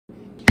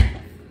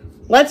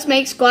Let's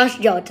make squash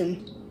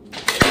gelatin.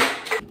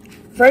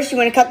 First, you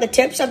want to cut the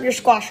tips of your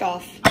squash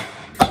off.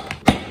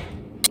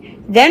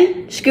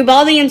 Then, scoop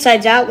all the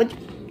insides out with...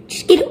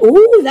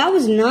 Ooh, that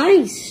was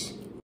nice.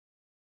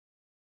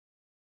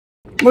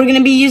 We're going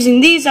to be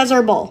using these as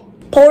our bowl.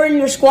 Pour in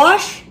your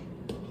squash.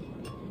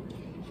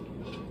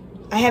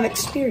 I have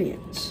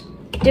experience.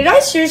 Did I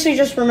seriously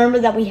just remember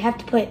that we have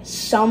to put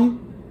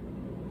some?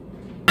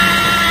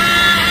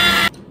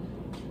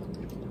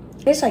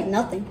 Tastes like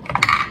nothing.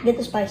 Get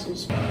the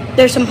spices.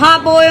 There's some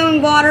hot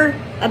boiling water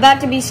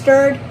about to be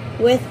stirred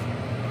with.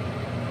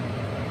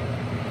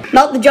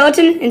 Melt the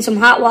gelatin in some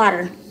hot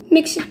water.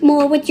 Mix it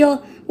more with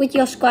your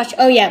squash.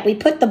 Oh yeah, we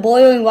put the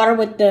boiling water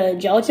with the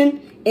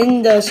gelatin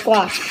in the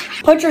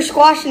squash. Put your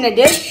squash in a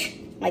dish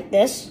like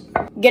this.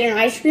 Get an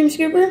ice cream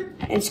scooper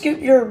and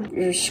scoop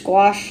your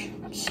squash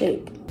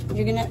soup.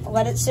 You're gonna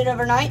let it sit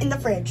overnight in the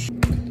fridge.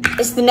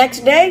 It's the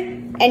next day,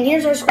 and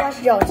here's our squash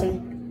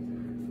gelatin.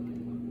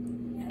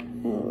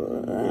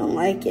 I don't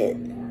like it.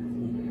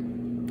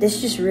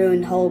 This just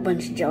ruined a whole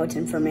bunch of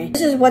gelatin for me.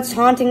 This is what's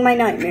haunting my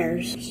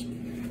nightmares.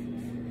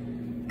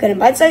 Cut in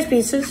bite-sized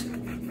pieces,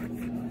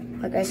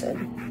 like I said.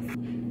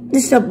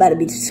 This stuff better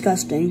be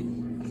disgusting.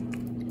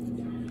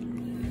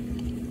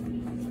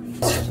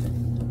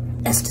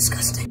 That's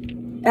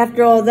disgusting.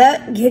 After all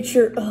that, get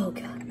your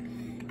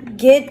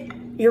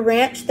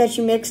ranch that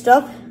you mixed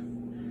up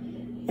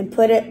and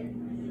put it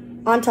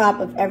on top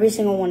of every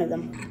single one of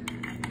them.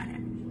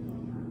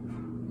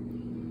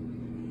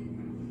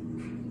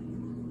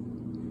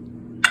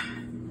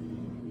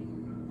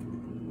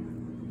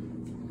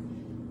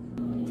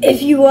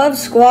 If you love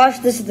squash,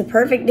 this is the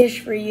perfect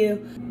dish for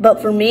you.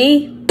 But for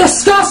me,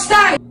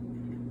 disgusting!